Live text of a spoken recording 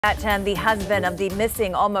At 10, the husband of the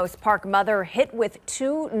missing Almost Park mother hit with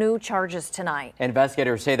 2 new charges tonight.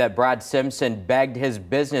 Investigators say that Brad Simpson begged his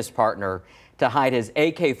business partner to hide his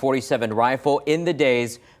AK-47 rifle in the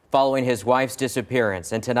days following his wife's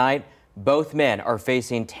disappearance. And tonight, both men are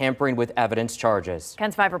facing tampering with evidence charges.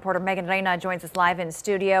 KENS 5 reporter Megan Reyna joins us live in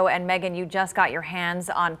studio. And Megan, you just got your hands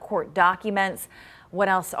on court documents. What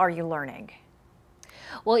else are you learning?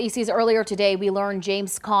 Well, EC's earlier today, we learned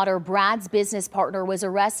James Cotter, Brad's business partner, was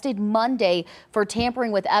arrested Monday for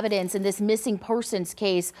tampering with evidence in this missing persons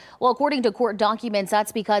case. Well, according to court documents,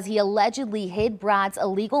 that's because he allegedly hid Brad's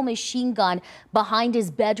illegal machine gun behind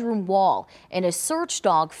his bedroom wall, and a search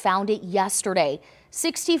dog found it yesterday.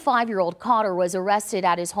 65-year-old Cotter was arrested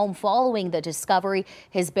at his home following the discovery.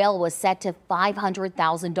 His bail was set to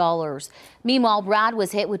 $500,000. Meanwhile, Brad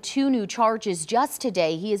was hit with 2 new charges just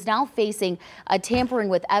today. He is now facing a tampering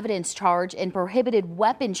with evidence charge and prohibited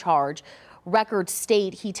weapon charge. Records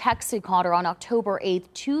state he texted Cotter on October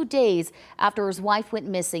 8th, 2 days after his wife went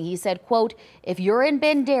missing. He said, quote, "If you're in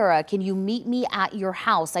Bandera, can you meet me at your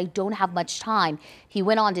house? I don't have much time." He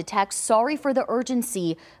went on to text, "Sorry for the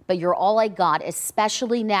urgency, but you're all I got,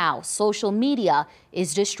 especially now. Social media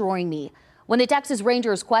is destroying me." When the Texas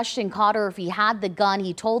Rangers questioned Cotter if he had the gun,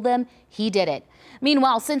 he told them he did it.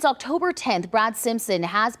 Meanwhile, since October 10th, Brad Simpson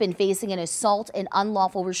has been facing an assault and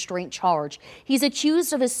unlawful restraint charge. He's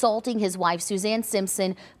accused of assaulting his wife, Suzanne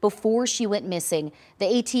Simpson, before she went missing. The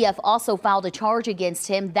ATF also filed a charge against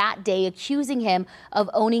him that day, accusing him of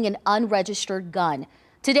owning an unregistered gun.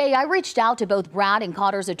 Today, I reached out to both Brad and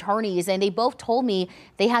Cotter's attorneys, and they both told me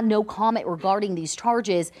they have no comment regarding these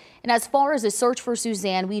charges. And as far as the search for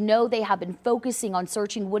Suzanne, we know they have been focusing on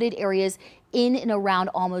searching wooded areas in and around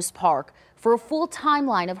Almost Park. For a full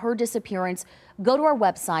timeline of her disappearance, go to our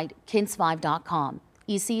website, KENS5.com.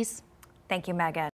 ECs. Thank you, Megan.